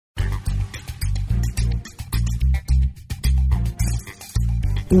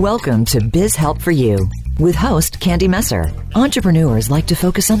Welcome to Biz Help for You with host Candy Messer. Entrepreneurs like to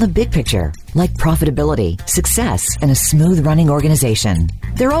focus on the big picture, like profitability, success, and a smooth running organization.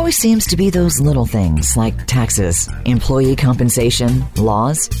 There always seems to be those little things like taxes, employee compensation,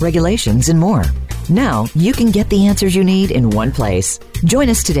 laws, regulations, and more. Now you can get the answers you need in one place. Join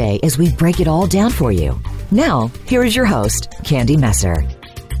us today as we break it all down for you. Now, here is your host, Candy Messer.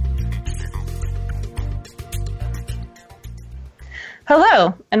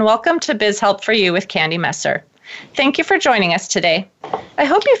 Hello, and welcome to Biz Help for You with Candy Messer. Thank you for joining us today. I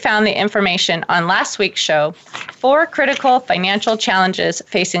hope you found the information on last week's show, 4 Critical Financial Challenges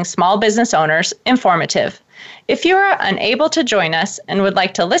Facing Small Business Owners, informative. If you are unable to join us and would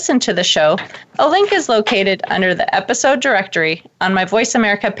like to listen to the show, a link is located under the episode directory on my Voice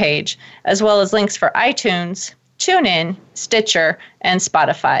America page, as well as links for iTunes, TuneIn, Stitcher, and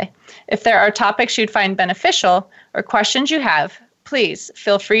Spotify. If there are topics you'd find beneficial or questions you have, please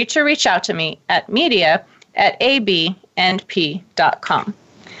feel free to reach out to me at media@abnp.com.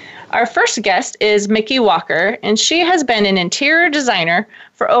 Our first guest is Mickey Walker, and she has been an interior designer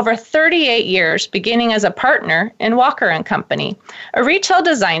for over 38 years, beginning as a partner in Walker & Company, a retail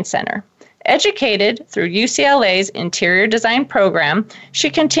design center. Educated through UCLA's interior design program, she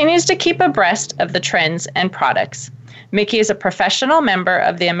continues to keep abreast of the trends and products. Mickey is a professional member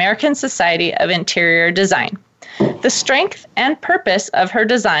of the American Society of Interior Design. The strength and purpose of her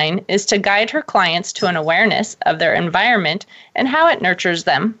design is to guide her clients to an awareness of their environment and how it nurtures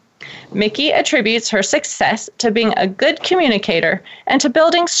them. Mickey attributes her success to being a good communicator and to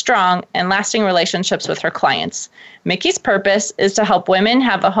building strong and lasting relationships with her clients. Mickey's purpose is to help women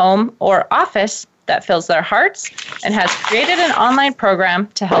have a home or office that fills their hearts and has created an online program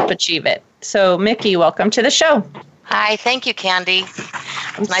to help achieve it. So, Mickey, welcome to the show. Hi, thank you, Candy.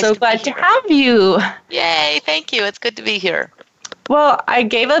 I'm so glad to have you. Yay, thank you. It's good to be here. Well, I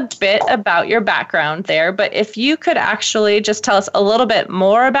gave a bit about your background there, but if you could actually just tell us a little bit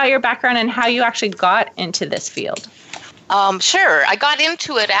more about your background and how you actually got into this field. Sure. I got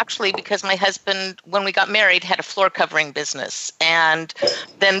into it actually because my husband, when we got married, had a floor covering business. And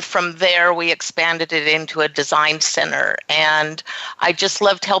then from there, we expanded it into a design center. And I just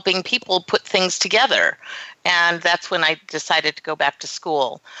loved helping people put things together. And that's when I decided to go back to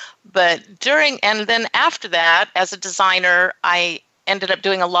school. But and then after that, as a designer, I ended up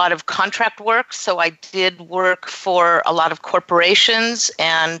doing a lot of contract work. So I did work for a lot of corporations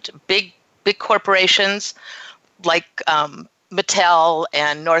and big corporations like Mattel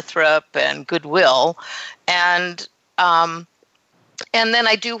and Northrop and Goodwill. And then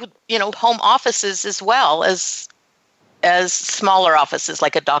I do, home offices as well as smaller offices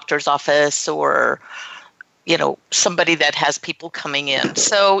like a doctor's office or somebody that has people coming in.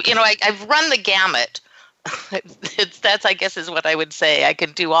 So, I've run the gamut. That's, I guess, is what I would say. I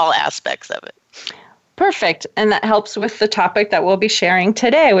can do all aspects of it. Perfect. And that helps with the topic that we'll be sharing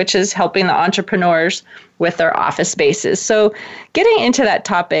today, which is helping the entrepreneurs with their office spaces. So getting into that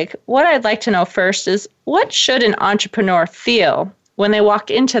topic, what I'd like to know first is what should an entrepreneur feel when they walk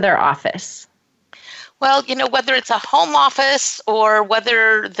into their office? Well, whether it's a home office or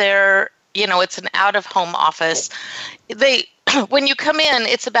whether they're it's an out-of-home office. When you come in,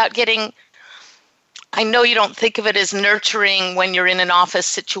 it's about I know you don't think of it as nurturing when you're in an office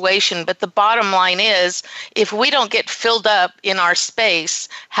situation, but the bottom line is, if we don't get filled up in our space,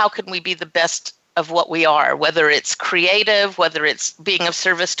 how can we be the best of what we are? Whether it's creative, whether it's being of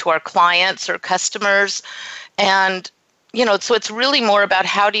service to our clients or customers. And, so it's really more about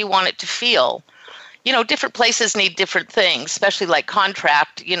how do you want it to feel? Different places need different things, especially like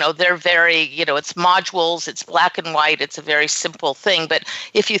contract. They're very, it's modules, it's black and white, it's a very simple thing. But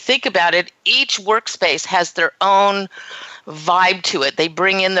if you think about it, each workspace has their own vibe to it. They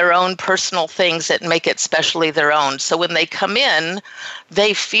bring in their own personal things that make it specially their own. So when they come in,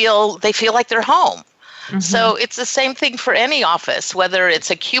 they feel like they're home. Mm-hmm. So it's the same thing for any office, whether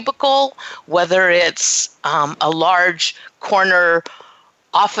it's a cubicle, whether it's a large corner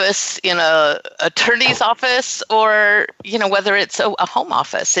office in a attorney's office, or whether it's a home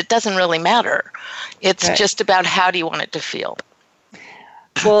office. It doesn't really matter. It's just about how do you want it to feel.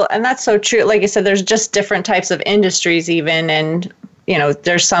 Well, and that's so true. Like I said, there's just different types of industries even, and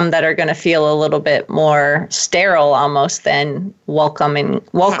there's some that are going to feel a little bit more sterile almost than welcoming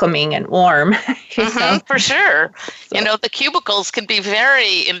and warm. For sure. So. The cubicles can be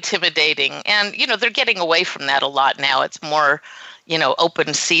very intimidating, and they're getting away from that a lot now. It's more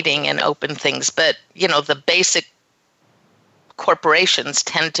open seating and open things. But, the basic corporations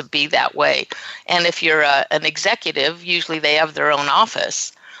tend to be that way. And if you're an executive, usually they have their own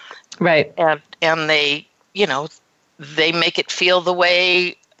office. Right. And they, they make it feel the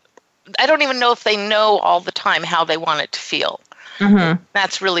way I don't even know if they know all the time how they want it to feel. Mm-hmm.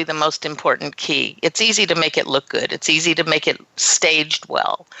 That's really the most important key. It's easy to make it look good. It's easy to make it staged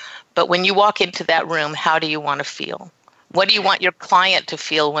well. But when you walk into that room, how do you want to feel? What do you want your client to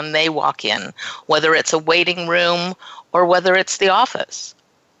feel when they walk in, whether it's a waiting room or whether it's the office?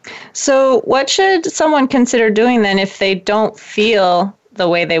 So what should someone consider doing then if they don't feel the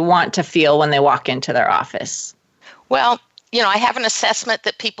way they want to feel when they walk into their office? Well, I have an assessment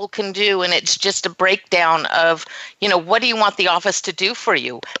that people can do, and it's just a breakdown of, what do you want the office to do for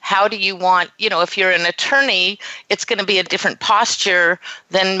you? How do you want, if you're an attorney, it's going to be a different posture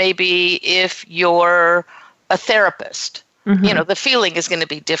than maybe if you're a therapist. Mm-hmm. The feeling is going to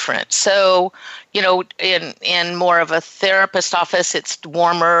be different. So, in more of a therapist office, it's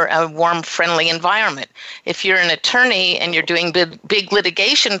warmer, a warm, friendly environment. If you're an attorney and you're doing big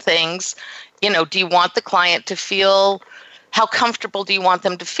litigation things, do you want the client to feel, how comfortable do you want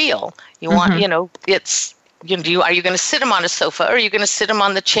them to feel? You want, it's, are you going to sit them on a sofa, or are you going to sit them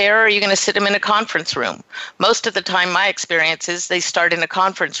on the chair, or are you going to sit them in a conference room? Most of the time, my experience is they start in a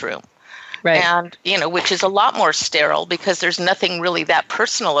conference room. Right. And, which is a lot more sterile because there's nothing really that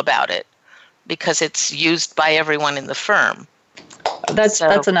personal about it because it's used by everyone in the firm. That's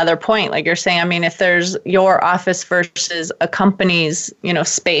another point. Like you're saying, I mean, if there's your office versus a company's,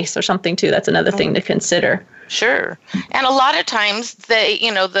 space or something too, that's another thing to consider. Sure. And a lot of times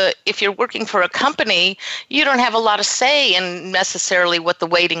if you're working for a company, you don't have a lot of say in necessarily what the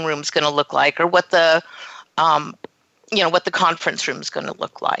waiting room's going to look like or what the, what the conference room's going to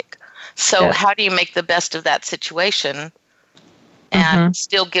look like. So how do you make the best of that situation and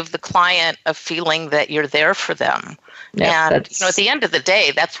still give the client a feeling that you're there for them? And at the end of the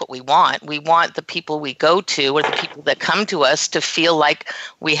day, that's what we want. We want the people we go to or the people that come to us to feel like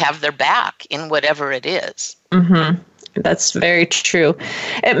we have their back in whatever it is. Mm-hmm. That's very true.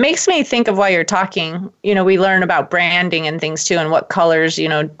 It makes me think of while you're talking, we learn about branding and things too, and what colors,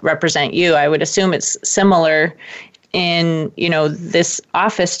 represent you. I would assume it's similar in, this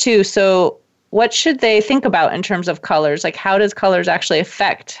office too. So what should they think about in terms of colors? Like, how does colors actually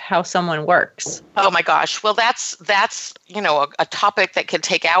affect how someone works? Oh my gosh. Well, that's a topic that could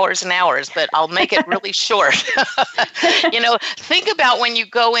take hours and hours, but I'll make it really short. Think about when you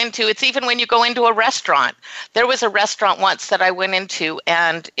go into a restaurant. There was a restaurant once that I went into,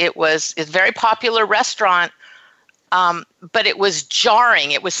 and it's a very popular restaurant. But it was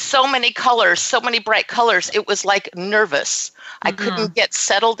jarring. It was so many colors, so many bright colors. It was like nervous. I couldn't get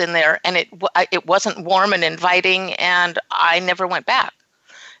settled in there, and it wasn't warm and inviting, and I never went back.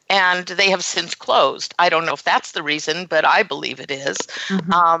 And they have since closed. I don't know if that's the reason, but I believe it is.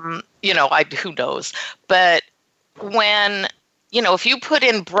 Who knows? But when, if you put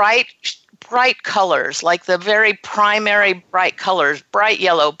in bright colors, like the very primary bright colors, bright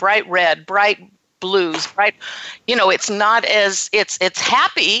yellow, bright red, bright blues, right? It's not as, it's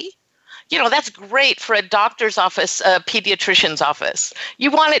happy. That's great for a doctor's office, a pediatrician's office.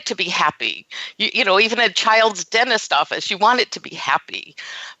 You want it to be happy. Even a child's dentist office, you want it to be happy.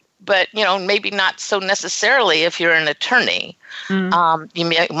 But, maybe not so necessarily if you're an attorney. You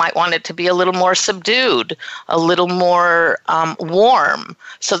might want it to be a little more subdued, a little more warm.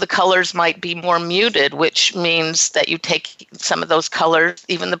 So the colors might be more muted, which means that you take some of those colors,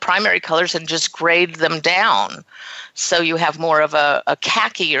 even the primary colors, and just grade them down. So you have more of a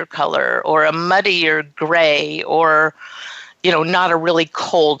khaki-er color or a muddier gray or, not a really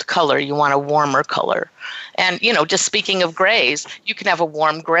cold color. You want a warmer color. And, just speaking of grays, you can have a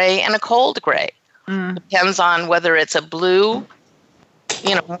warm gray and a cold gray. Depends on whether it's a blue,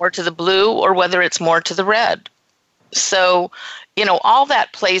 more to the blue, or whether it's more to the red. So, all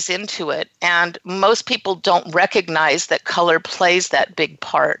that plays into it. And most people don't recognize that color plays that big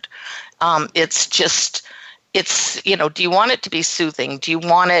part. It's, do you want it to be soothing? Do you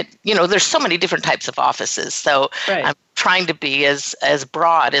want it, there's so many different types of offices. So I'm trying to be as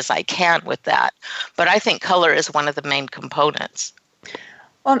broad as I can with that. But I think color is one of the main components.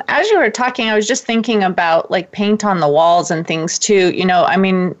 Well, as you were talking, I was just thinking about like paint on the walls and things too.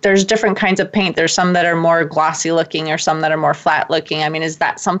 There's different kinds of paint. There's some that are more glossy looking or some that are more flat looking. Is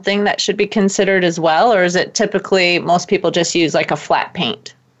that something that should be considered as well? Or is it typically most people just use like a flat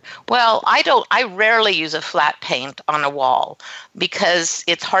paint? Well, I rarely use a flat paint on a wall because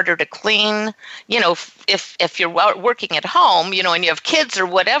it's harder to clean. If you're working at home, and you have kids or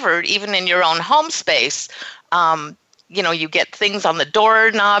whatever, even in your own home space, you get things on the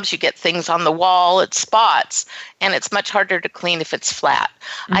doorknobs, you get things on the wall, it spots, and it's much harder to clean if it's flat.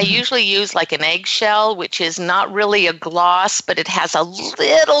 I usually use like an eggshell, which is not really a gloss, but it has a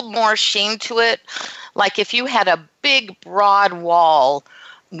little more sheen to it. Like if you had a big, broad wall,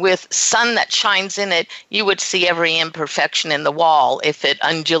 with sun that shines in it, you would see every imperfection in the wall if it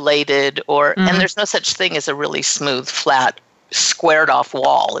undulated and there's no such thing as a really smooth, flat, squared off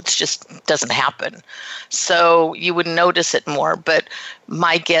wall. It just doesn't happen. So you would notice it more. But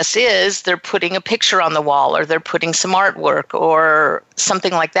my guess is they're putting a picture on the wall, or they're putting some artwork or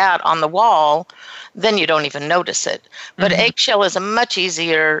something like that on the wall, then you don't even notice it. But eggshell is a much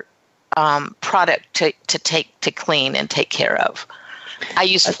easier product to clean and take care of. I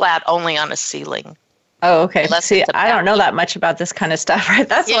use flat only on a ceiling. Oh, okay. See, I don't know that much about this kind of stuff, right?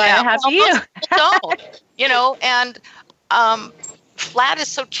 That's why I have you. Most people don't, and flat is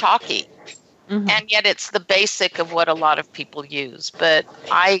so chalky, and yet it's the basic of what a lot of people use. But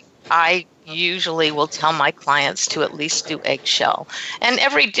I usually will tell my clients to at least do eggshell. And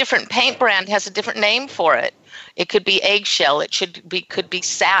every different paint brand has a different name for it. It could be eggshell. It could be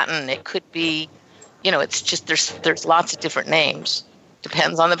satin. It could be, it's just there's lots of different names.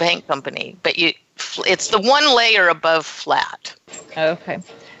 Depends on the paint company. But it's the one layer above flat. Okay.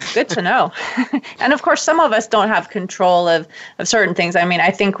 Good to know. And of course, some of us don't have control of certain things. I mean,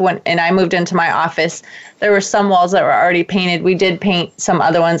 I think when I moved into my office, there were some walls that were already painted. We did paint some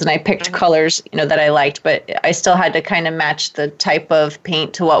other ones, and I picked colors, that I liked, but I still had to kind of match the type of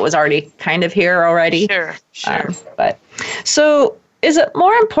paint to what was already kind of here already. Sure. So is it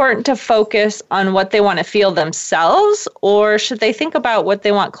more important to focus on what they want to feel themselves, or should they think about what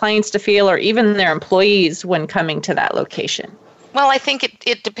they want clients to feel, or even their employees when coming to that location? Well, I think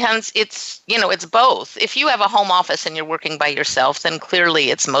it depends. It's both. If you have a home office and you're working by yourself, then clearly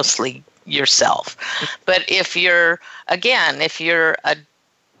it's mostly yourself. But if you're a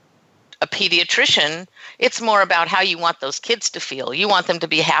pediatrician, it's more about how you want those kids to feel. You want them to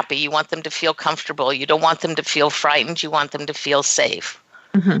be happy. You want them to feel comfortable. You don't want them to feel frightened. You want them to feel safe.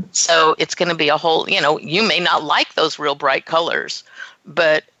 So it's going to be a whole, you may not like those real bright colors,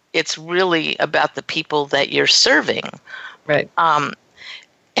 but it's really about the people that you're serving. Right. And,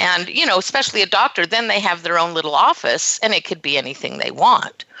 especially a doctor, then they have their own little office, and it could be anything they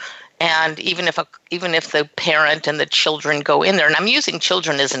want. And even if the parent and the children go in there, and I'm using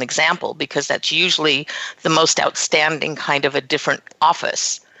children as an example because that's usually the most outstanding kind of a different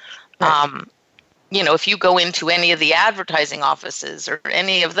office. Right. If you go into any of the advertising offices or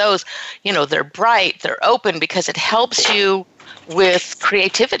any of those, they're bright, they're open because it helps you with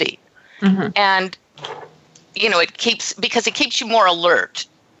creativity. And it keeps you more alert.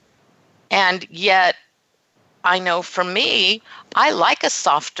 And yet, I know for me, I like a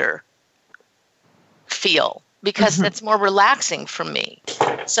softer feel because it's more relaxing for me.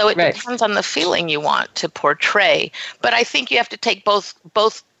 So it depends on the feeling you want to portray. But I think you have to take both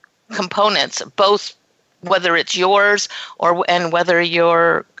components, both whether it's yours and whether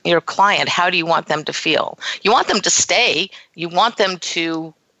your client. How do you want them to feel? You want them to stay. You want them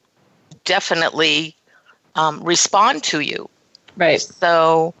to definitely respond to you. Right.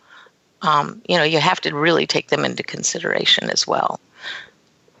 So, you have to really take them into consideration as well.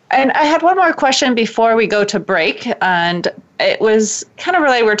 And I had one more question before we go to break, and it was kind of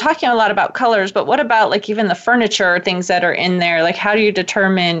related. We're talking a lot about colors, but what about like even the furniture or things that are in there? Like, how do you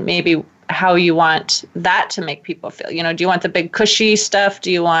determine maybe how you want that to make people feel? Do you want the big cushy stuff? Do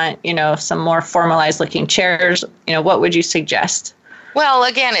you want, some more formalized looking chairs? What would you suggest? Well,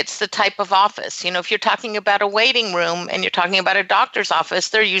 again, it's the type of office. If you're talking about a waiting room and you're talking about a doctor's office,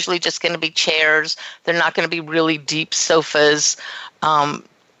 they're usually just going to be chairs. They're not going to be really deep sofas,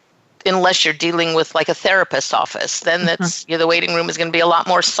 unless you're dealing with like a therapist's office. Then that's the waiting room is going to be a lot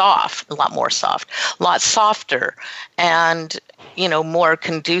softer, and more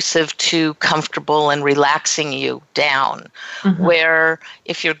conducive to comfortable and relaxing you down. Where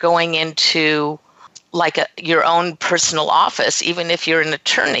if you're going into like your own personal office, even if you're an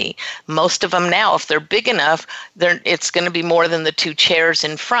attorney, most of them now, if they're big enough, it's going to be more than the two chairs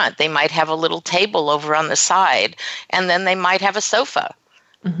in front. They might have a little table over on the side, and then they might have a sofa,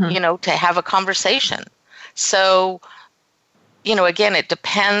 to have a conversation. So, again, it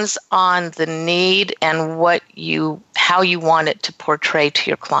depends on the need and how you want it to portray to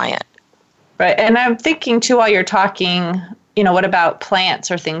your client. Right. And I'm thinking too, while you're talking, what about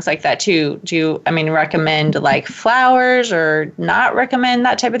plants or things like that too? Do you, recommend like flowers or not recommend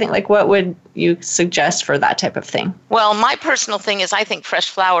that type of thing? Like, what would you suggest for that type of thing? Well, my personal thing is I think fresh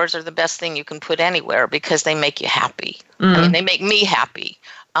flowers are the best thing you can put anywhere because they make you happy. They make me happy.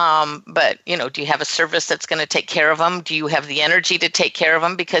 But, do you have a service that's going to take care of them? Do you have the energy to take care of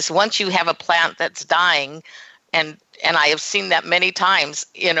them? Because once you have a plant that's dying and and I have seen that many times,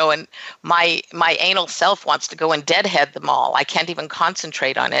 and my anal self wants to go and deadhead them all. I can't even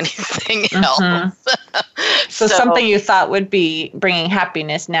concentrate on anything else. So something you thought would be bringing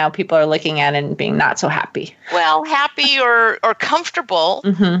happiness, now people are looking at it and being not so happy. Well, happy or comfortable,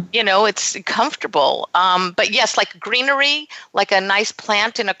 it's comfortable. But yes, like greenery, like a nice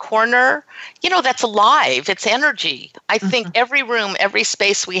plant in a corner, that's alive. It's energy. I think every room, every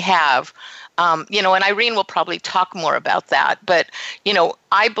space we have, and Irene will probably talk more about that. But,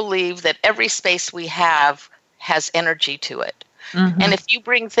 I believe that every space we have has energy to it. And if you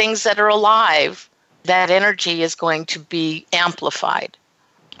bring things that are alive, that energy is going to be amplified.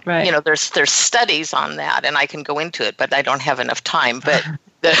 Right. There's studies on that, and I can go into it, but I don't have enough time. But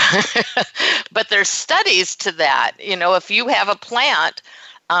but there's studies to that. If you have a plant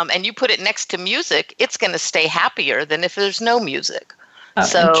and you put it next to music, it's going to stay happier than if there's no music. Oh,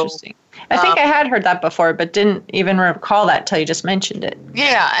 so interesting. I think I had heard that before, but didn't even recall that till you just mentioned it.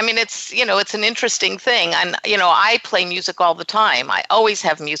 Yeah, I mean, it's an interesting thing. And, I play music all the time. I always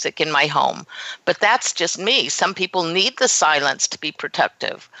have music in my home, but that's just me. Some people need the silence to be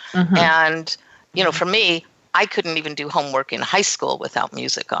productive. And, for me, I couldn't even do homework in high school without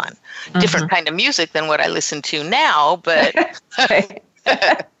music on. Different kind of music than what I listen to now, but...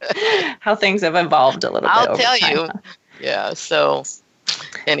 How things have evolved a little bit I'll over tell time. you. Yeah, so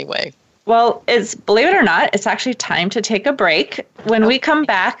anyway. Well, believe it or not, it's actually time to take a break. When we come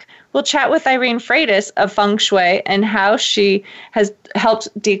back, we'll chat with Irene Freitas of Feng Shui and how she has helped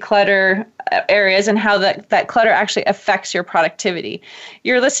declutter areas and how that clutter actually affects your productivity.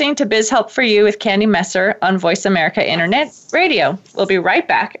 You're listening to Biz Help for You with Candy Messer on Voice America Internet Radio. We'll be right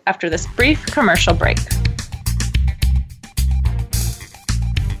back after this brief commercial break.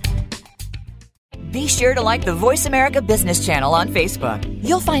 Be sure to like the Voice America Business channel on Facebook.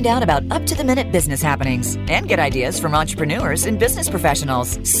 You'll find out about up-to-the-minute business happenings and get ideas from entrepreneurs and business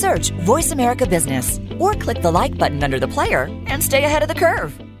professionals. Search Voice America Business or click the like button under the player and stay ahead of the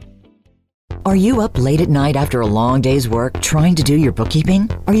curve. Are you up late at night after a long day's work trying to do your bookkeeping?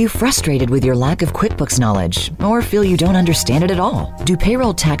 Are you frustrated with your lack of QuickBooks knowledge or feel you don't understand it at all? Do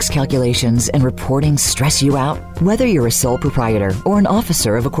payroll tax calculations and reporting stress you out? Whether you're a sole proprietor or an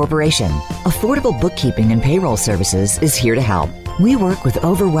officer of a corporation, Affordable Bookkeeping and Payroll Services is here to help. We work with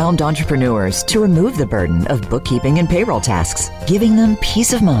overwhelmed entrepreneurs to remove the burden of bookkeeping and payroll tasks, giving them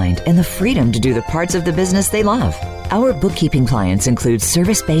peace of mind and the freedom to do the parts of the business they love. Our bookkeeping clients include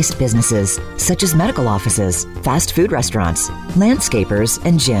service-based businesses such as medical offices, fast food restaurants, landscapers,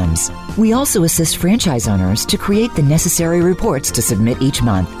 and gyms. We also assist franchise owners to create the necessary reports to submit each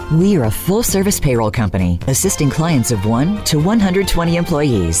month. We are a full-service payroll company, assisting clients of 1 to 120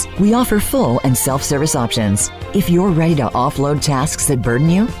 employees. We offer full and self-service options. If you're ready to offload tasks that burden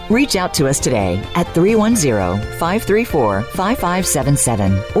you, reach out to us today at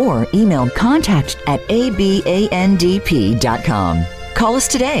 310-534-5577 or email contact@abandp.com. Call us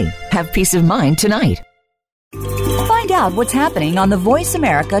today. Have peace of mind tonight. Find out what's happening on the Voice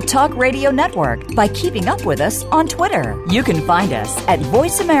America Talk Radio Network by keeping up with us on Twitter. You can find us at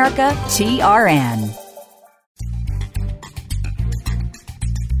Voice America TRN.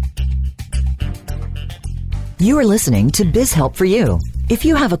 You are listening to Biz Help for You. If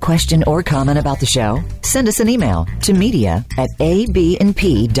you have a question or comment about the show, send us an email to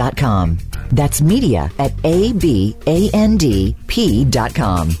media@abandp.com. That's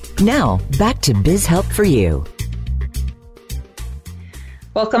media@abandp.com. Now, back to Biz Help for You.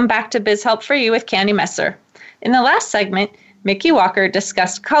 Welcome back to Biz Help for You with Candy Messer. In the last segment, Mickey Walker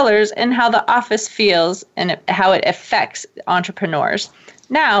discussed colors and how the office feels and how it affects entrepreneurs.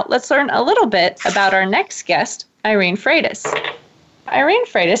 Now, let's learn a little bit about our next guest, Irene Freitas. Irene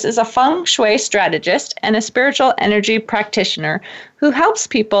Freitas is a Feng Shui strategist and a spiritual energy practitioner who helps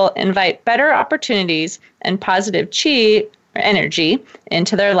people invite better opportunities and positive chi energy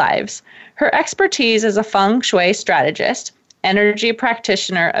into their lives. Her expertise as a Feng Shui strategist, energy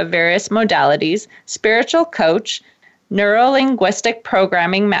practitioner of various modalities, spiritual coach, neuro-linguistic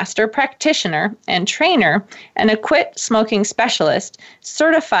programming master practitioner and trainer, and a quit smoking specialist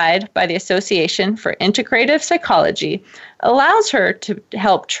certified by the Association for Integrative Psychology, allows her to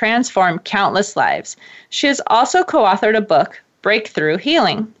help transform countless lives. She has also co-authored a book, Breakthrough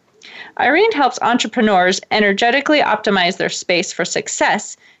Healing. Irene helps entrepreneurs energetically optimize their space for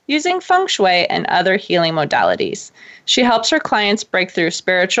success using Feng Shui and other healing modalities. She helps her clients break through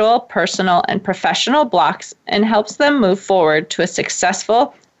spiritual, personal, and professional blocks and helps them move forward to a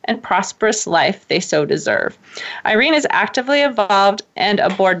successful and prosperous life they so deserve. Irene is actively involved and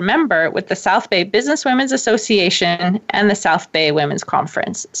a board member with the South Bay Business Women's Association and the South Bay Women's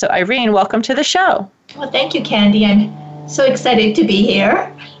Conference. So Irene, welcome to the show. Well, thank you, Candy. I'm so excited to be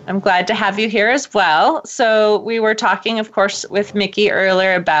here. I'm glad to have you here as well. So we were talking, of course, with Mickey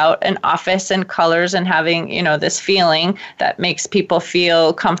earlier about an office and colors and having, this feeling that makes people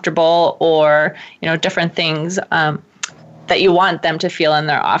feel comfortable or, different things that you want them to feel in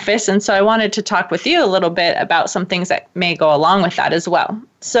their office. And so I wanted to talk with you a little bit about some things that may go along with that as well.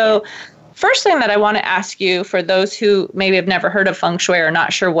 So first thing that I want to ask you, for those who maybe have never heard of feng shui or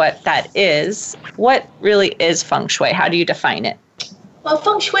not sure what that is, what really is feng shui? How do you define it? Well,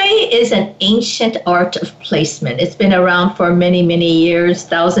 feng shui is an ancient art of placement. It's been around for many, many years,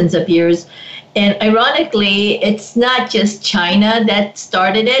 thousands of years. And ironically, it's not just China that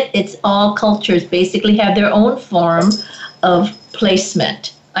started it. It's all cultures basically have their own form of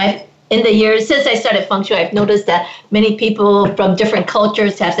placement. In the years since I started feng shui, I've noticed that many people from different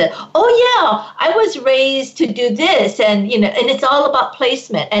cultures have said, "Oh yeah, I was raised to do this," and it's all about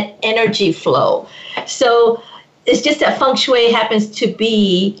placement and energy flow. So it's just that feng shui happens to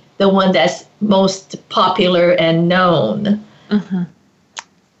be the one that's most popular and known. Mm-hmm.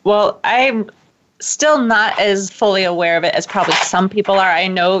 Well, I'm still not as fully aware of it as probably some people are. I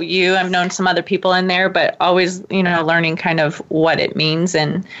know you, I've known some other people in there, but always, learning kind of what it means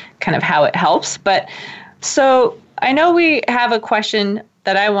and kind of how it helps. But so I know we have a question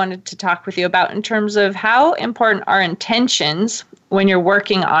that I wanted to talk with you about in terms of how important are intentions when you're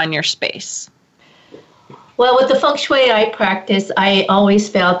working on your space? Well, with the feng shui I practice, I always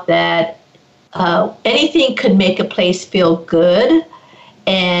felt that anything could make a place feel good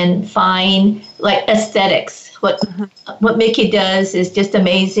and fine, like aesthetics. What Mickey does is just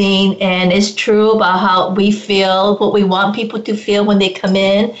amazing, and it's true about how we feel, what we want people to feel when they come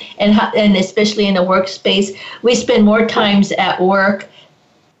in, and especially in a workspace. We spend more times at work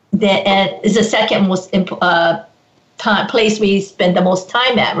and is the second most place we spend the most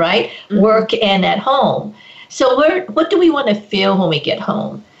time at, right? Mm-hmm. Work and at home. So what do we want to feel when we get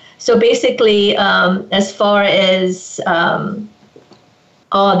home? So basically, as far as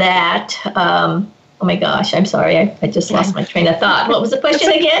all that, oh my gosh, I'm sorry, I just lost my train of thought. What was the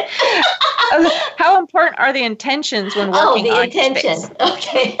question again? How important are the intentions when working on intention. Your space?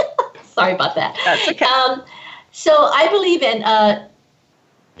 Okay, sorry about that. That's okay. So I believe in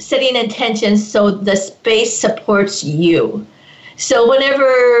setting intentions so the space supports you. So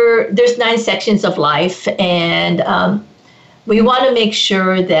whenever there's 9 sections of life, and we want to make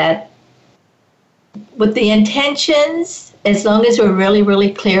sure that with the intentions, as long as we're really,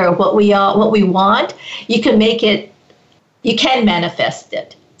 really clear of what we want, you can manifest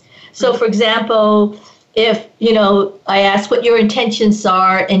it. So for example, if, I ask what your intentions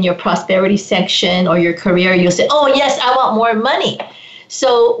are in your prosperity section or your career, you'll say, "Oh yes, I want more money."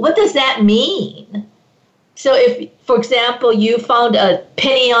 So what does that mean? So if, for example, you found a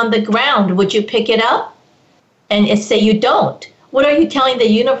penny on the ground, would you pick it up? And say you don't. What are you telling the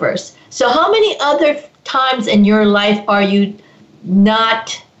universe? So how many other times in your life are you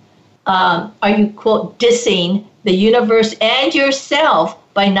quote, dissing the universe and yourself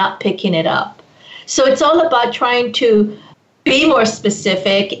by not picking it up? So it's all about trying to be more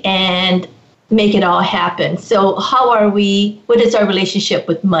specific and make it all happen. So what is our relationship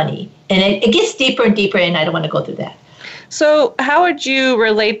with money? And it gets deeper and deeper, and I don't want to go through that. So how would you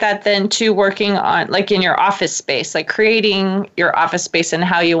relate that then to working on, like in your office space, like creating your office space and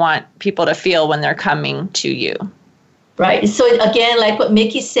how you want people to feel when they're coming to you? Right. So again, like what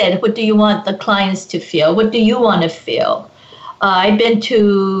Mickey said, what do you want the clients to feel? What do you want to feel? I've been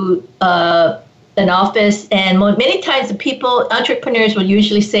to an office, and many times the entrepreneurs will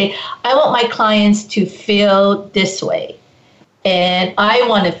usually say, "I want my clients to feel this way, and I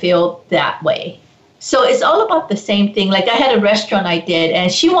want to feel that way." So it's all about the same thing. Like I had a restaurant I did,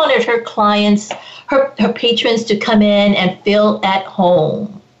 and she wanted her clients, her patrons to come in and feel at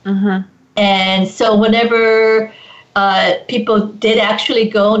home. Mm-hmm. And so whenever people did actually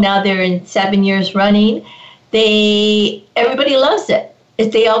go, now they're in 7 years running, everybody loves it.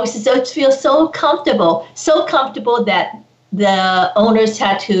 They always feel so comfortable that the owners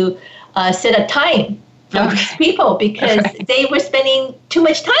had to set a time for these people because they were spending too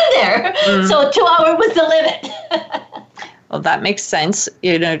much time there. Mm. So 2 hours was the limit. Well, that makes sense.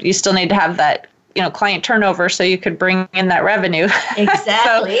 You still need to have that, client turnover so you could bring in that revenue.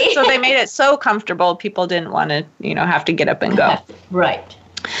 Exactly. so they made it so comfortable, people didn't want to, have to get up and go. Right.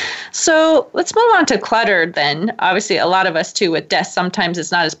 So let's move on to clutter then. Obviously, a lot of us too with desks, sometimes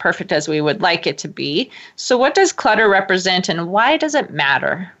it's not as perfect as we would like it to be. So what does clutter represent and why does it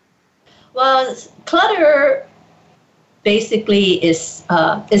matter? Well, clutter basically is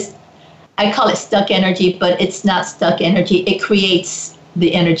I call it stuck energy, but it's not stuck energy. It creates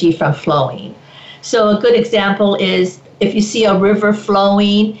the energy from flowing. So a good example is if you see a river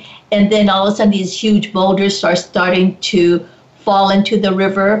flowing and then all of a sudden these huge boulders are starting to fall into the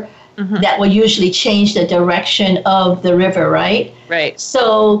river, that will usually change the direction of the river, right? Right.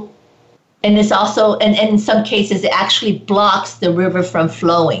 So, and it's also, and in some cases, it actually blocks the river from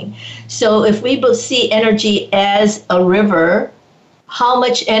flowing. So if we see energy as a river, how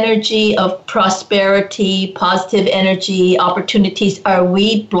much energy of prosperity, positive energy, opportunities are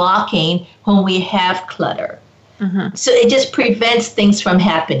we blocking when we have clutter? So it just prevents things from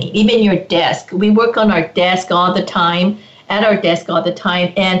happening. Even your desk. We work on our desk all the time, at our desk all the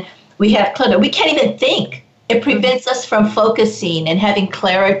time, and we have clutter. We can't even think. It prevents us from focusing and having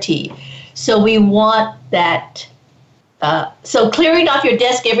clarity. So we want that. So clearing off your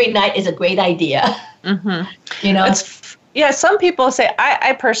desk every night is a great idea. You know? Some people say,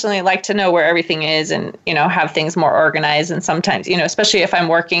 I personally like to know where everything is and, have things more organized. And sometimes, especially if I'm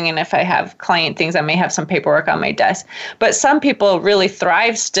working and if I have client things, I may have some paperwork on my desk. But some people really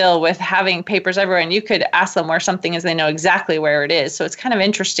thrive still with having papers everywhere. And you could ask them where something is, they know exactly where it is. So it's kind of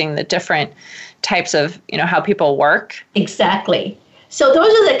interesting, the different types of, how people work. Exactly. So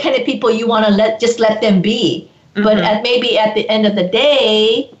those are the kind of people you want to let them be. But maybe at the end of the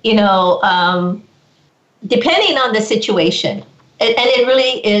day, depending on the situation, and it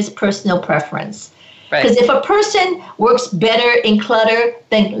really is personal preference. Because if a person works better in clutter,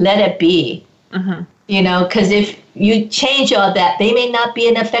 then let it be. Because if you change all that, they may not be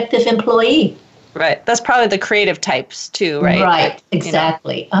an effective employee. Right. That's probably the creative types too, right? Right.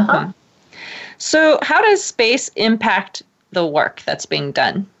 Exactly. So how does space impact the work that's being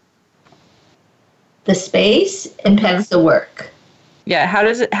done? The space impacts the work. Yeah, how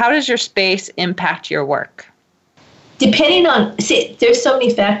does your space impact your work? Depending on, there's so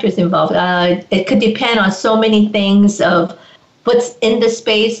many factors involved. It could depend on so many things of what's in the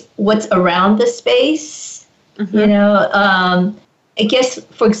space, what's around the space. I guess,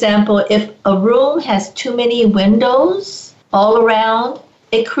 for example, if a room has too many windows all around,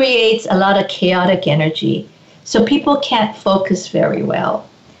 it creates a lot of chaotic energy. So people can't focus very well.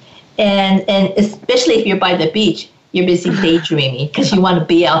 And especially if you're by the beach, you're busy daydreaming because you want to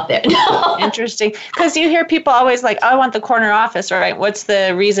be out there. Interesting. Because you hear people always like, I want the corner office, right? What's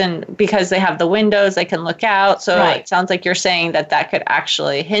the reason? Because they have the windows, they can look out. So It sounds like you're saying that could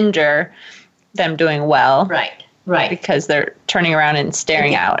actually hinder them doing well. Right. Because they're turning around and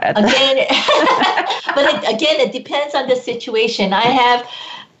staring out at again. But it depends on the situation. I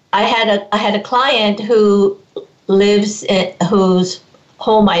had a client who lives whose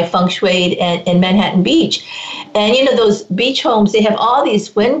home I feng shuied in Manhattan Beach. And, those beach homes, they have all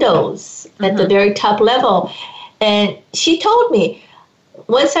these windows at the very top level. And she told me,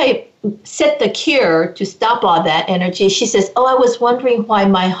 once I set the cure to stop all that energy, she says, I was wondering why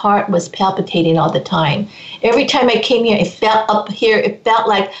my heart was palpitating all the time. Every time I came here, it felt up here, it felt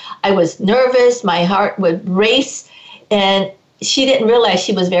like I was nervous, my heart would race. And she didn't realize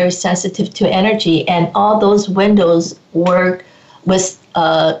she was very sensitive to energy. And all those windows was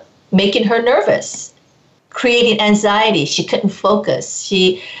making her nervous, creating anxiety. She couldn't focus.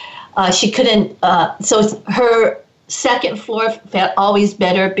 She couldn't. So her second floor felt always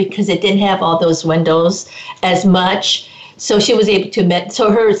better because it didn't have all those windows as much. So she was able to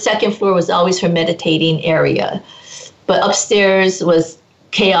So her second floor was always her meditating area, but upstairs was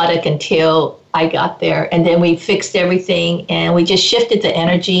chaotic until I got there. And then we fixed everything and we just shifted the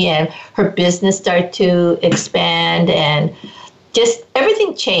energy, and her business started to expand and just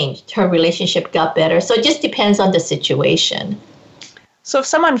everything changed. Her relationship got better. So it just depends on the situation. So if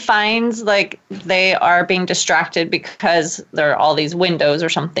someone finds like they are being distracted because there are all these windows or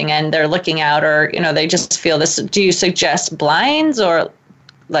something and they're looking out, or, they just feel this, do you suggest blinds or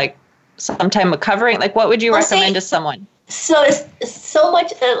like some type of covering? Like what would you recommend to someone? So it's so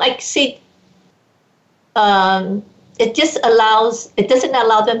much it doesn't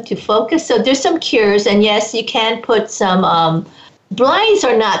allow them to focus. So there's some cures, and yes, you can put some, blinds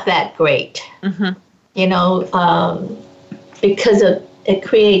are not that great, because it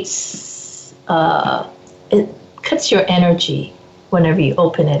creates, it cuts your energy whenever you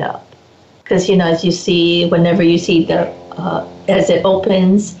open it up. Because, whenever you see as it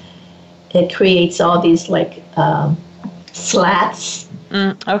opens, it creates all these slats.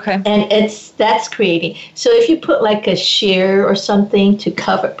 Okay. And that's creating. So if you put like a sheer or something to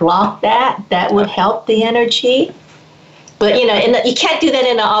block that would help the energy. But, you can't do that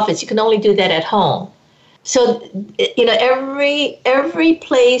in an office. You can only do that at home. So, every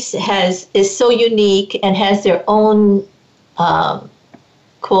place is so unique and has their own,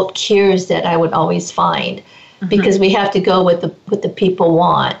 quote, cures that I would always find. Because we have to go with the people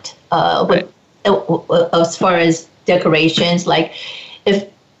want. as far as decorations. Like if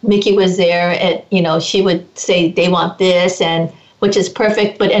Mickey was there, she would say they want this, and which is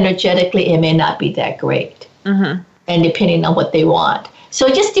perfect, but energetically it may not be that great. Mm-hmm. And depending on what they want. So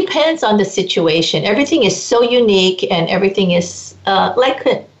it just depends on the situation. Everything is so unique, and everything is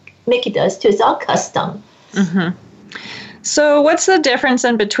like Mickey does too. It's all custom. Mm-hmm. So what's the difference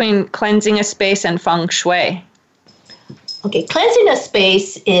in between cleansing a space and feng shui? Okay, cleansing a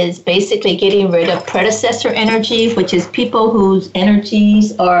space is basically getting rid of predecessor energy, which is people whose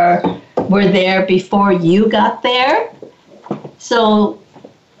energies were there before you got there. So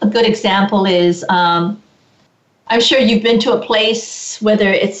a good example is, I'm sure you've been to a place, whether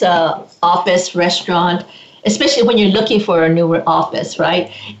it's a office, restaurant, especially when you're looking for a newer office,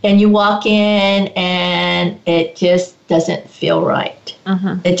 right? And you walk in and it just doesn't feel right.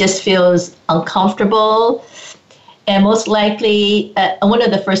 Mm-hmm. It just feels uncomfortable. And most likely, one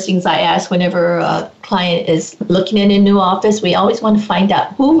of the first things I ask whenever a client is looking in a new office, we always want to find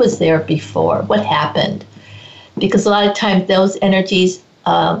out who was there before, what happened. Because a lot of times those energies,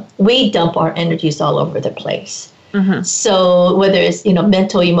 we dump our energies all over the place. Mm-hmm. So whether it's,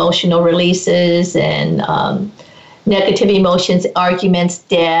 mental, emotional releases and negative emotions, arguments,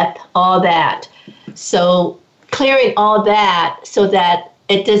 death, all that. So clearing all that so that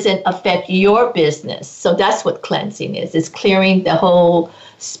it doesn't affect your business. So that's what cleansing is. It's clearing the whole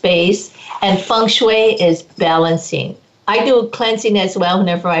space. And feng shui is balancing. I do cleansing as well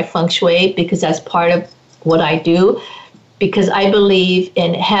whenever I feng shui because that's part of what I do. Because I believe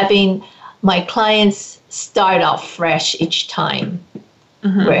in having my clients start off fresh each time,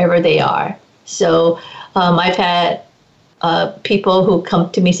 mm-hmm. wherever they are. So I've had people who come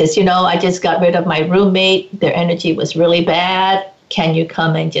to me and says, I just got rid of my roommate. Their energy was really bad. Can you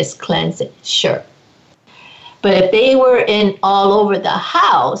come and just cleanse it? Sure. But if they were in all over the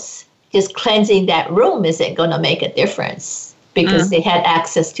house, just cleansing that room isn't going to make a difference because they had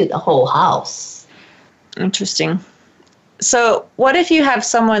access to the whole house. Interesting. So what if you have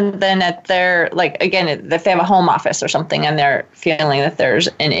someone then at their, again, if they have a home office or something and they're feeling that there's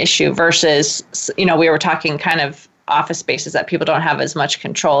an issue versus, we were talking kind of office spaces that people don't have as much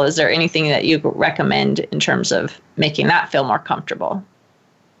control. Is there anything that you recommend in terms of making that feel more comfortable?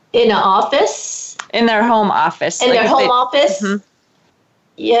 In an office? In their home office. In their home office? Mm-hmm.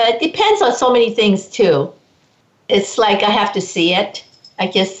 Yeah, it depends on so many things too. It's like I have to see it. I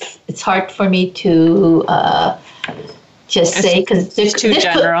guess it's hard for me to just say because it's too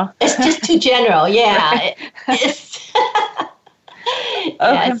general. It's just too general. Yeah, it's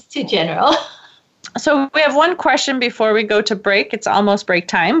it's too general. So we have one question before we go to break. It's almost break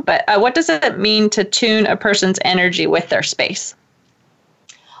time, but what does it mean to tune a person's energy with their space?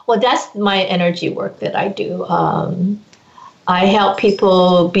 Well, that's my energy work that I do. I help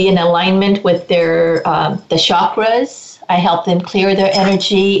people be in alignment with their the chakras. I help them clear their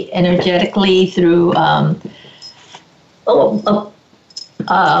energy energetically through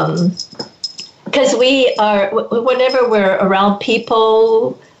because we are, whenever we're around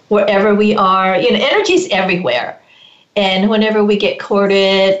people, wherever we are, energy's everywhere. And whenever we get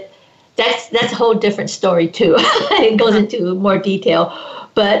courted, that's a whole different story too. It goes into more detail.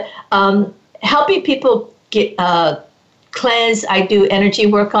 But helping people get cleanse, I do energy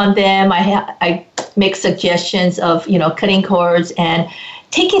work on them. I make suggestions of, cutting cords and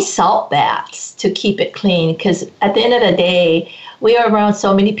taking salt baths to keep it clean. Because at the end of the day, we are around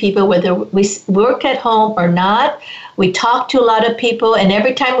so many people, whether we work at home or not. We talk to a lot of people, and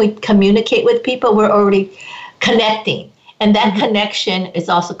every time we communicate with people, we're already connecting. And that connection is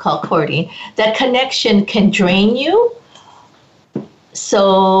also called courting. That connection can drain you.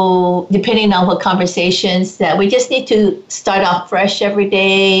 So depending on what conversations, that we just need to start off fresh every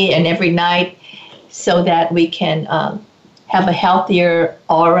day and every night so that we can have a healthier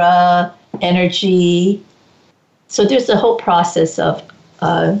aura, energy. So there's a whole process of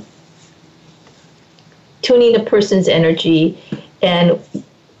tuning a person's energy. And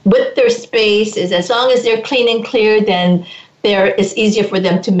with their space, is as long as they're clean and clear, then it's easier for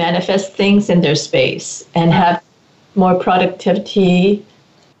them to manifest things in their space and have more productivity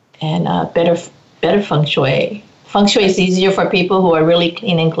and better feng shui. Feng shui is easier for people who are really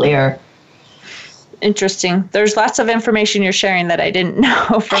clean and clear. Interesting. There's lots of information you're sharing that I didn't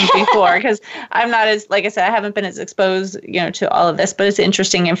know from before because I'm not as, like I said, I haven't been as exposed, to all of this, but it's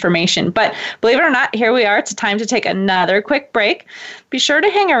interesting information. But believe it or not, here we are. It's time to take another quick break. Be sure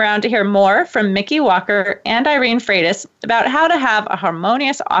to hang around to hear more from Mickey Walker and Irene Freitas about how to have a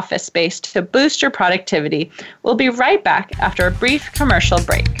harmonious office space to boost your productivity. We'll be right back after a brief commercial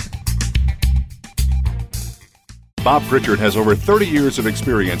break. Bob Pritchard has over 30 years of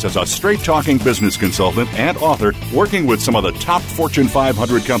experience as a straight-talking business consultant and author working with some of the top Fortune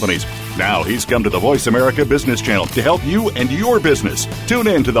 500 companies. Now he's come to the Voice America Business Channel to help you and your business. Tune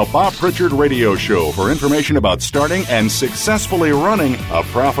in to the Bob Pritchard Radio Show for information about starting and successfully running a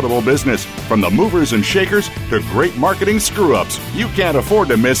profitable business. From the movers and shakers to great marketing screw-ups, you can't afford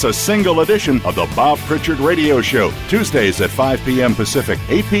to miss a single edition of the Bob Pritchard Radio Show. Tuesdays at 5 p.m. Pacific,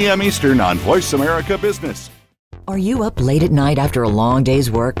 8 p.m. Eastern on Voice America Business. Are you up late at night after a long day's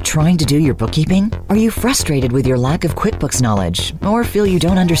work trying to do your bookkeeping? Are you frustrated with your lack of QuickBooks knowledge or feel you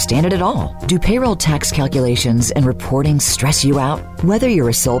don't understand it at all? Do payroll tax calculations and reporting stress you out? Whether you're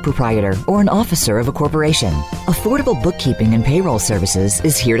a sole proprietor or an officer of a corporation, Affordable Bookkeeping and Payroll Services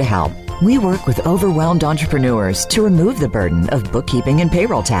is here to help. We work with overwhelmed entrepreneurs to remove the burden of bookkeeping and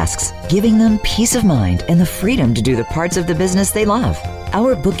payroll tasks, giving them peace of mind and the freedom to do the parts of the business they love.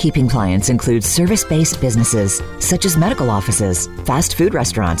 Our bookkeeping clients include service-based businesses such as medical offices, fast food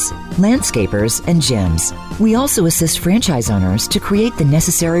restaurants, landscapers, and gyms. We also assist franchise owners to create the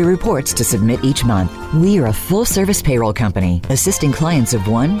necessary reports to submit each month. We are a full-service payroll company, assisting clients of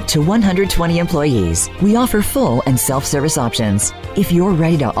 1 to 120 employees. We offer full and self-service options. If you're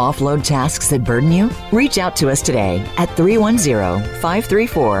ready to offload tasks that burden you, reach out to us today at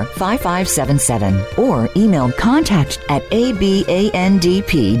 310-534-5577 or email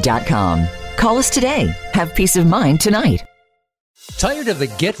contact@abandp.com. Call us today. Have peace of mind tonight. Tired of the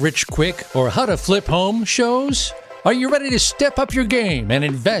get-rich-quick or how-to-flip home shows? Are you ready to step up your game and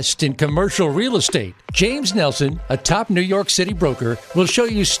invest in commercial real estate? James Nelson, a top New York City broker, will show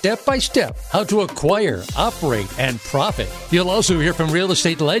you step-by-step how to acquire, operate, and profit. You'll also hear from real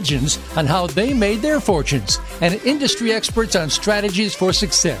estate legends on how they made their fortunes and industry experts on strategies for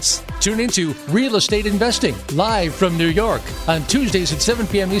success. Tune into Real Estate Investing, live from New York on Tuesdays at 7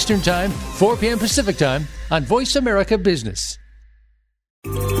 p.m. Eastern Time, 4 p.m. Pacific Time on Voice America Business.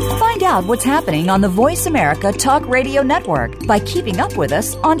 Find out what's happening on the Voice America Talk Radio Network by keeping up with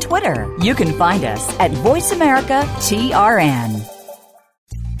us on Twitter. You can find us at Voice America TRN.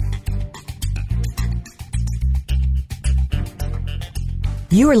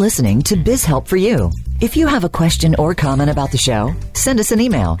 You are listening to Biz Help for You. If you have a question or comment about the show, send us an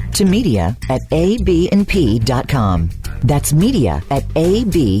email to media@abandp.com. That's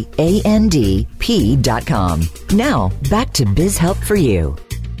media@abandp.com. Now, back to Biz Help for You.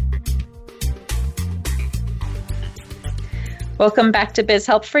 Welcome back to Biz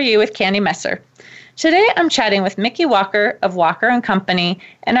Help for You with Candy Messer. Today, I'm chatting with Mickey Walker of Walker & Company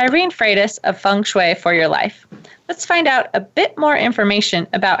and Irene Freitas of Feng Shui for Your Life. Let's find out a bit more information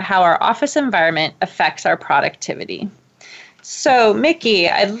about how our office environment affects our productivity. So, Mickey,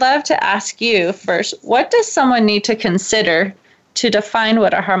 I'd love to ask you first, what does someone need to consider to define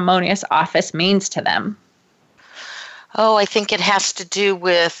what a harmonious office means to them? Oh, I think it has to do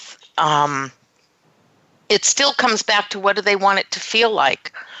with, it still comes back to what do they want it to feel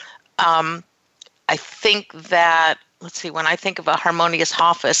like. I think that, when I think of a harmonious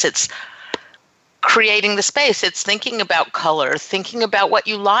office, it's creating the space. It's thinking about color, thinking about what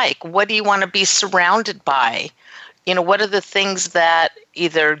you like. What do you want to be surrounded by? You know, what are the things that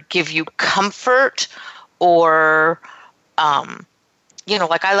either give you comfort or,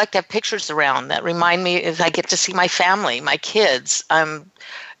 like I like to have pictures around that remind me if I get to see my family, my kids. And,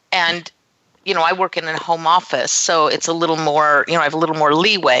 I work in a home office, so it's a little more, I have a little more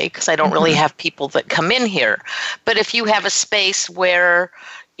leeway because I don't really have people that come in here. But if you have a space where,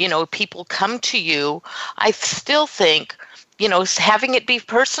 people come to you, I still think, having it be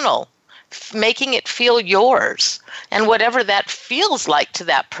personal, making it feel yours, and whatever that feels like to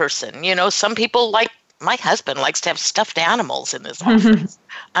that person. Some people my husband likes to have stuffed animals in his office.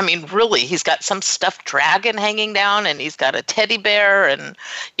 I mean, really, he's got some stuffed dragon hanging down, and he's got a teddy bear, and,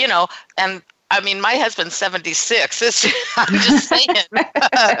 and I mean, my husband's 76. I'm just saying,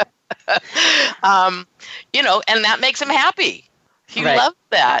 and that makes him happy. He loves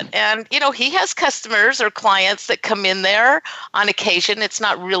that. And, he has customers or clients that come in there on occasion. It's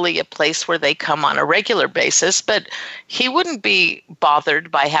not really a place where they come on a regular basis, but he wouldn't be bothered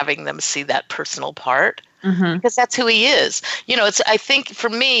by having them see that personal part because that's who he is. I think for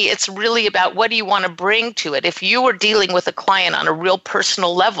me, it's really about what do you want to bring to it. If you are dealing with a client on a real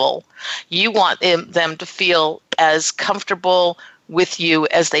personal level, you want them to feel as comfortable with you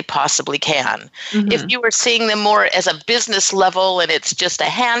as they possibly can. If you are seeing them more as a business level and it's just a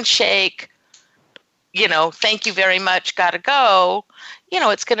handshake, thank you very much, gotta go,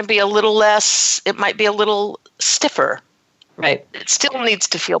 it's going to be a little less, it might be a little stiffer. Right. It still needs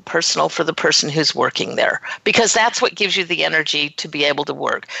to feel personal for the person who's working there, because that's what gives you the energy to be able to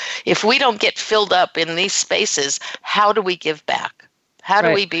work. If we don't get filled up in these spaces, how do we give back? How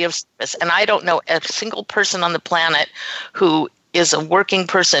do we be of service? And I don't know a single person on the planet who is a working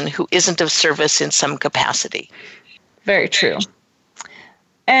person who isn't of service in some capacity. Very true.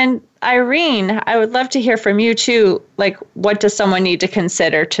 And Irene, I would love to hear from you too. Like, what does someone need to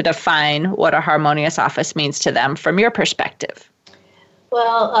consider to define what a harmonious office means to them from your perspective?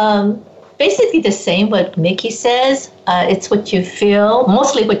 Well, basically the same what Mickey says. It's what you feel,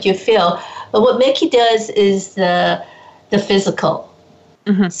 mostly what you feel. But what Mickey does is the physical.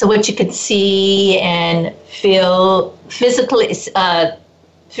 Mm-hmm. So what you can see and feel physically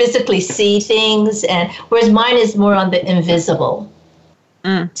see things, and whereas mine is more on the invisible.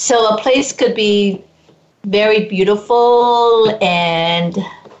 So a place could be very beautiful and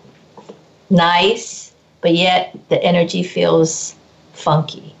nice, but yet the energy feels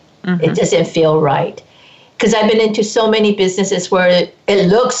funky. Mm-hmm. It doesn't feel right. Because I've been into so many businesses where it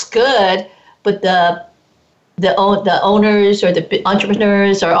looks good, but the owners or the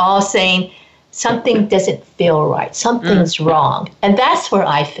entrepreneurs are all saying something doesn't feel right. Something's wrong, and that's where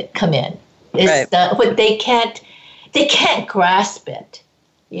I come in. What they can't grasp it.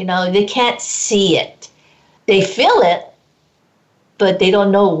 They can't see it. They feel it, but they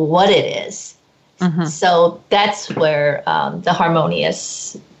don't know what it is. Mm-hmm. So that's where the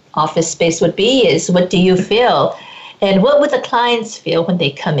harmonious office space would be, is what do you feel? And what would the clients feel when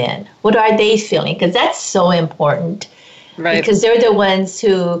they come in? What are they feeling? Because that's so important. Right. Because they're the ones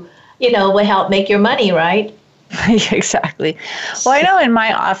who, will help make your money, right? Exactly. Well, I know in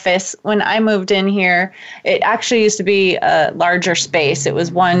my office, when I moved in here, it actually used to be a larger space. It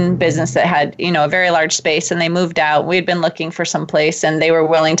was one business that had, a very large space, and they moved out. We had been looking for some place, and they were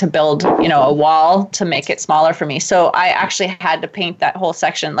willing to build, a wall to make it smaller for me. So I actually had to paint that whole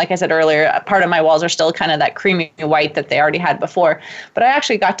section. Like I said earlier, part of my walls are still kind of that creamy white that they already had before. But I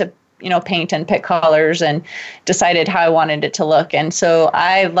actually got to paint and pick colors and decided how I wanted it to look. And so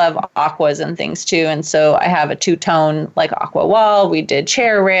I love aquas and things too. And so I have a two-tone like aqua wall. We did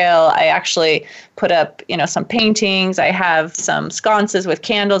chair rail. I actually put up, some paintings. I have some sconces with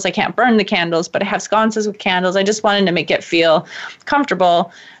candles. I can't burn the candles, but I have sconces with candles. I just wanted to make it feel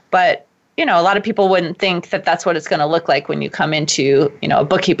comfortable. But a lot of people wouldn't think that that's what it's going to look like when you come into, a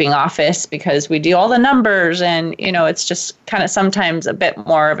bookkeeping office, because we do all the numbers and, it's just kind of sometimes a bit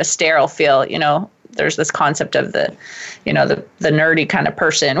more of a sterile feel. There's this concept of the nerdy kind of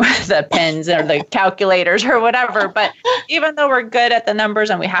person with the pens or the calculators or whatever. But even though we're good at the numbers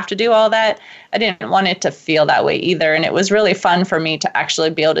and we have to do all that, I didn't want it to feel that way either. And it was really fun for me to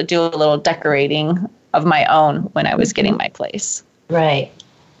actually be able to do a little decorating of my own when I was getting my place. Right.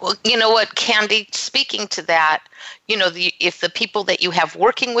 Well, you know what, Candy, speaking to that, if the people that you have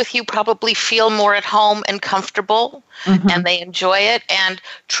working with you probably feel more at home and comfortable, and they enjoy it. And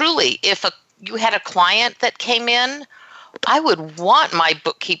truly, if you had a client that came in, I would want my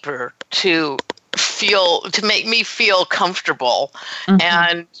bookkeeper to make me feel comfortable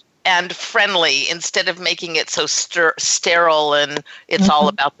and friendly, instead of making it so sterile and it's all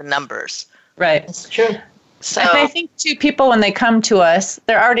about the numbers. Right. That's true. So, and I think, too, people, when they come to us,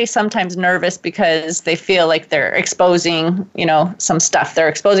 they're already sometimes nervous because they feel like they're exposing, some stuff. They're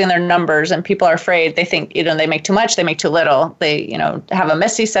exposing their numbers, and people are afraid. They think, they make too much, they make too little. They, have a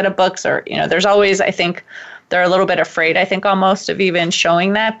messy set of books, or, there's always, I think, they're a little bit afraid, I think, almost of even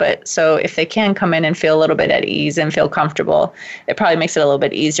showing that. But so if they can come in and feel a little bit at ease and feel comfortable, it probably makes it a little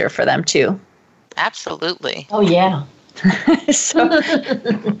bit easier for them, too. Absolutely. Oh, yeah. So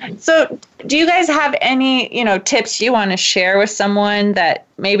do you guys have any, tips you want to share with someone that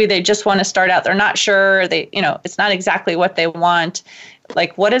maybe they just want to start out? They're not sure. They, it's not exactly what they want.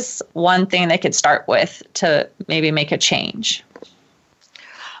 Like, what is one thing they could start with to maybe make a change?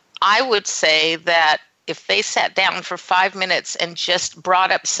 I would say that if they sat down for 5 minutes and just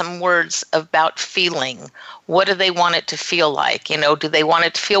brought up some words about feeling, what do they want it to feel like? Do they want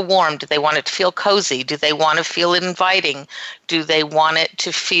it to feel warm? Do they want it to feel cozy? Do they want to feel inviting? Do they want it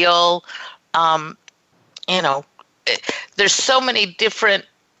to feel, there's so many different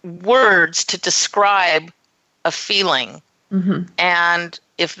words to describe a feeling. Mm-hmm. And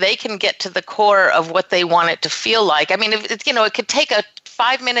if they can get to the core of what they want it to feel like, it could take a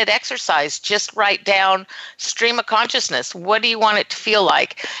 5-minute exercise. Just write down stream of consciousness. What do you want it to feel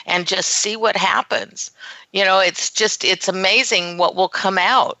like? And just see what happens. It's amazing what will come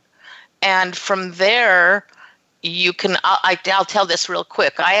out. And from there, you can, I'll tell this real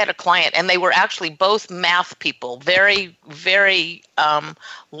quick. I had a client, and they were actually both math people, very, very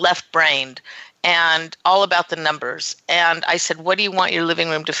left-brained, and all about the numbers. And I said, what do you want your living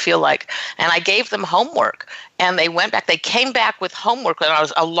room to feel like? And I gave them homework, and they went back. They came back with homework, and I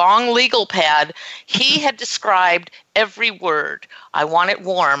was a long legal pad. He had described every word. I want it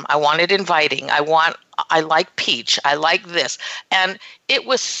warm. I want it inviting. I like peach. I like this. And it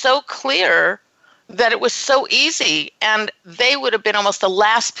was so clear that it was so easy, and they would have been almost the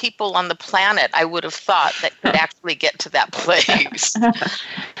last people on the planet, I would have thought, that could actually get to that place.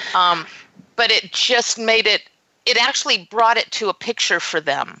 But it just made it actually brought it to a picture for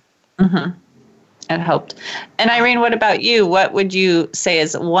them. Mm-hmm. It helped. And Irene, what about you? What would you say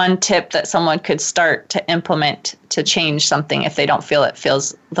is one tip that someone could start to implement to change something if they don't feel it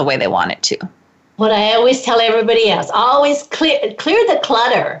feels the way they want it to? What I always tell everybody else, always clear the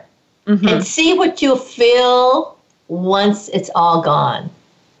clutter. Mm-hmm. And see what you feel once it's all gone.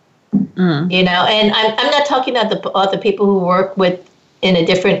 Mm. You know, and I'm not talking about the people who work with in a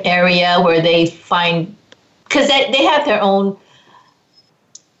different area where they find, because they have their own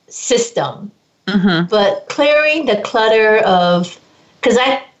system. Mm-hmm. But clearing the clutter of, because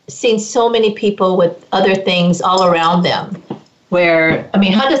I've seen so many people with other things all around them where, I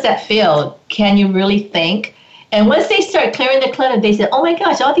mean, how does that feel? Can you really think? And once they start clearing the clutter, they say, oh my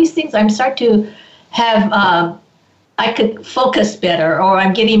gosh, all these things, I'm starting to have, I could focus better, or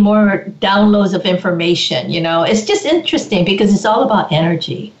I'm getting more downloads of information, you know. It's just interesting because it's all about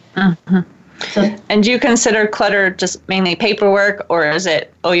energy. Mm-hmm. So, and do you consider clutter just mainly paperwork, or is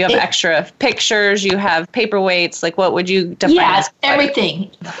it, you have extra pictures, you have paperweights, like what would you define as clutter? Everything.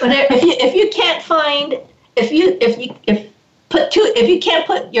 If you can't find, if you can't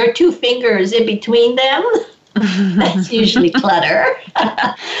put your two fingers in between them, that's usually clutter.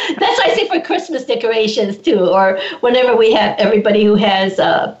 That's why I say for Christmas decorations too, or whenever we have everybody who has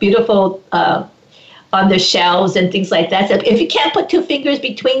beautiful on the shelves and things like that. So if you can't put two fingers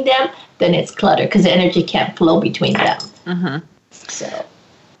between them, then it's clutter because the energy can't flow between them. Mm-hmm. So,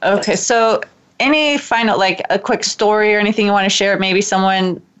 okay. So any final, like a quick story or anything you want to share? Maybe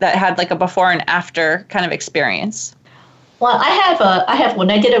someone that had like a before and after kind of experience. Well, I have when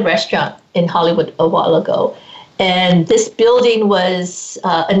I did a restaurant in Hollywood a while ago, and this building was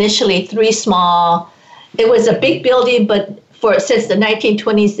initially three small. It was a big building, but since the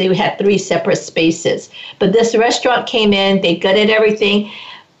 1920s, they had three separate spaces. But this restaurant came in, they gutted everything,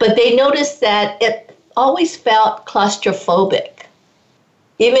 but they noticed that it always felt claustrophobic,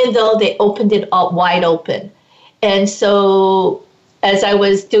 even though they opened it all wide open. And so as I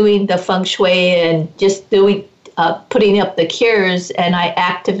was doing the feng shui and just putting up the cures, and I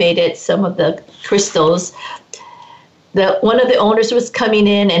activated some of the crystals, one of the owners was coming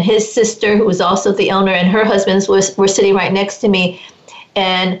in, and his sister, who was also the owner, and her husband were sitting right next to me.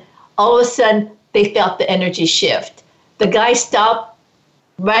 And all of a sudden, they felt the energy shift. The guy stopped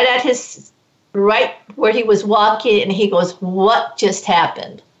right where he was walking, and he goes, "What just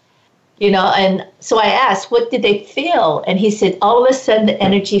happened?" You know, and so I asked, what did they feel? And he said, all of a sudden, the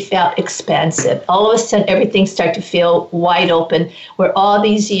energy felt expansive. All of a sudden, everything started to feel wide open, where all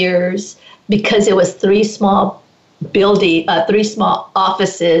these years, because it was three small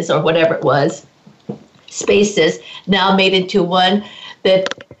offices or whatever it was, spaces, now made into one, that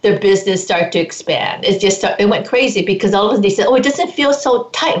their business started to expand. It went crazy because all of a sudden they said, it doesn't feel so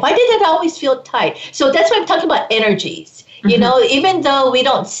tight. Why did it always feel tight? So that's why I'm talking about energies. You know, even though we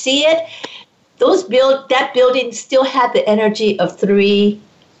don't see it, that building still had the energy of three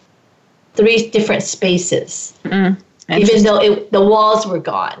different spaces, even though the walls were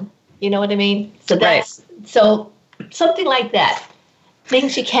gone. You know what I mean? So that's so something like that.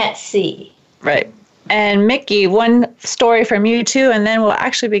 Things you can't see. Right. And Mickey, one story from you too, and then we'll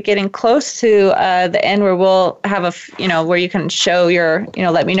actually be getting close to the end where we'll have where you can show your,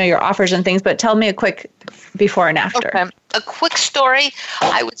 let me know your offers and things. But tell me a quick before and after. Okay. A quick story.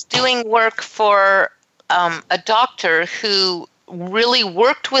 I was doing work for a doctor who really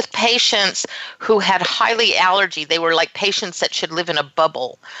worked with patients who had highly allergy. They were like patients that should live in a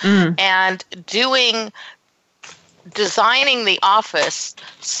bubble. And designing the office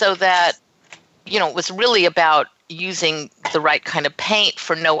so that, it was really about using the right kind of paint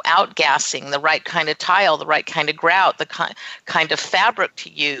for no outgassing, the right kind of tile, the right kind of grout, the kind of fabric to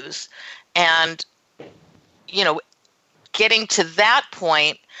use. And, getting to that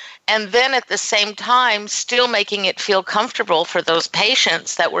point, and then at the same time, still making it feel comfortable for those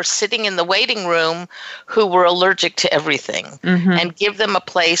patients that were sitting in the waiting room who were allergic to everything, and give them a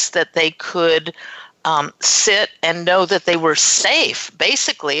place that they could sit and know that they were safe.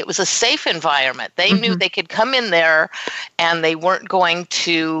 Basically, it was a safe environment. They knew they could come in there and they weren't going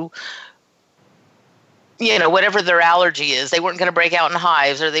to, whatever their allergy is, they weren't going to break out in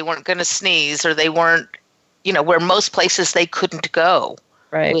hives, or they weren't going to sneeze, or they weren't, where most places they couldn't go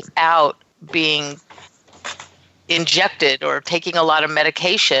without being injected or taking a lot of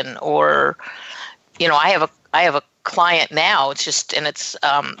medication, or, I have a client now. It's just, and it's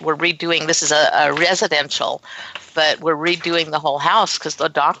we're redoing. This is a residential, but we're redoing the whole house because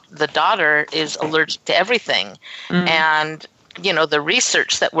the daughter is allergic to everything, and the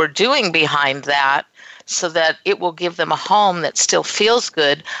research that we're doing behind that, so that it will give them a home that still feels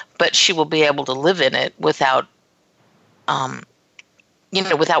good, but she will be able to live in it without,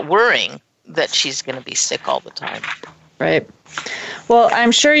 without worrying that she's going to be sick all the time. Right. Well,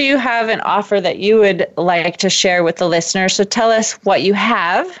 I'm sure you have an offer that you would like to share with the listeners. So tell us what you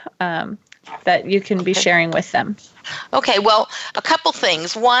have that you can be sharing with them. Okay, well, a couple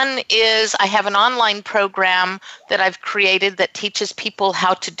things. One is I have an online program that I've created that teaches people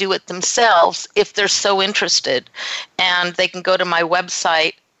how to do it themselves if they're so interested. And they can go to my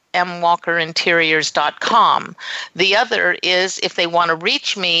website, mwalkerinteriors.com. The other is if they want to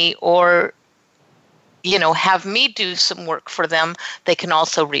reach me or have me do some work for them, they can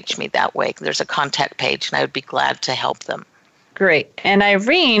also reach me that way. There's a contact page, and I would be glad to help them. Great. And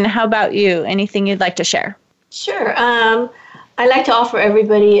Irene, how about you? Anything you'd like to share? Sure. I'd like to offer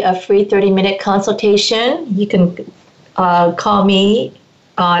everybody a free 30-minute consultation. You can call me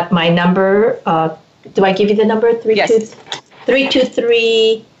at my number. Do I give you the number?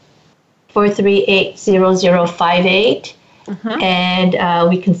 323-438-0058. And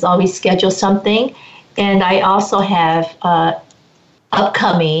we can always schedule something. And I also have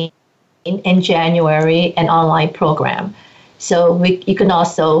upcoming in January an online program. So you can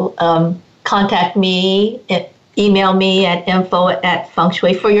also contact me, email me at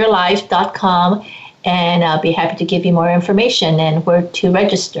info@fengshuiforyourlife.com, and I'll be happy to give you more information and where to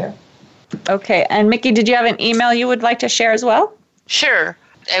register. Okay. And Mickey, did you have an email you would like to share as well? Sure.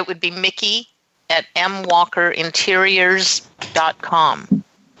 It would be Mickey at mwalkerinteriors.com.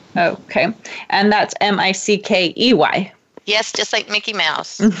 Okay. And that's Mickey. Yes, just like Mickey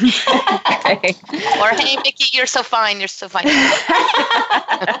Mouse. Okay. Or, hey, Mickey, you're so fine. You're so fine.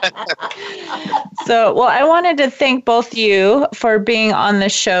 So, well, I wanted to thank both you for being on the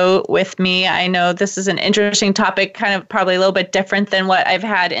show with me. I know this is an interesting topic, kind of probably a little bit different than what I've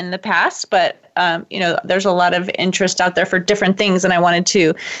had in the past, but there's a lot of interest out there for different things. And I wanted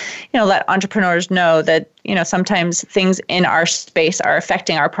to, let entrepreneurs know that, sometimes things in our space are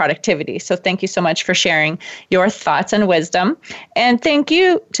affecting our productivity. So thank you so much for sharing your thoughts and wisdom. And thank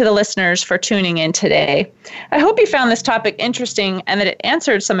you to the listeners for tuning in today. I hope you found this topic interesting and that it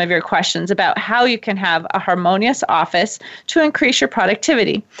answered some of your questions about how you can have a harmonious office to increase your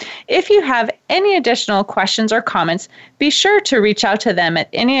productivity. If you have any additional questions or comments, be sure to reach out to them at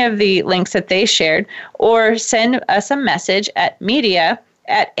any of the links that they shared, or send us a message at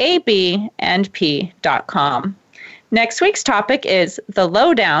media@abandp.com. Next week's topic is the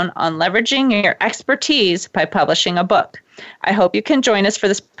lowdown on leveraging your expertise by publishing a book. I hope you can join us for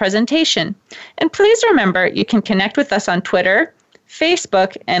this presentation. And please remember, you can connect with us on Twitter,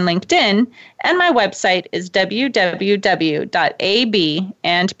 Facebook, and LinkedIn, and my website is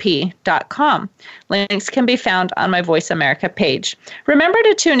www.abandp.com. Links can be found on my Voice America page. Remember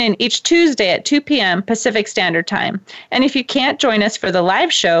to tune in each Tuesday at 2 p.m. Pacific Standard Time. And if you can't join us for the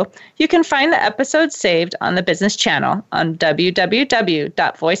live show, you can find the episodes saved on the business channel on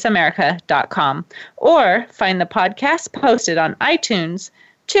www.voiceamerica.com, or find the podcast posted on iTunes,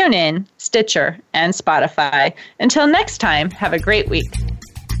 TuneIn, Stitcher, and Spotify. Until next time, have a great week.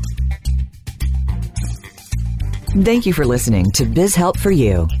 Thank you for listening to Biz Help for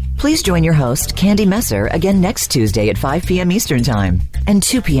You. Please join your host, Candy Messer, again next Tuesday at 5 p.m. Eastern Time and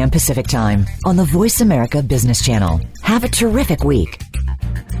 2 p.m. Pacific Time on the Voice America Business Channel. Have a terrific week.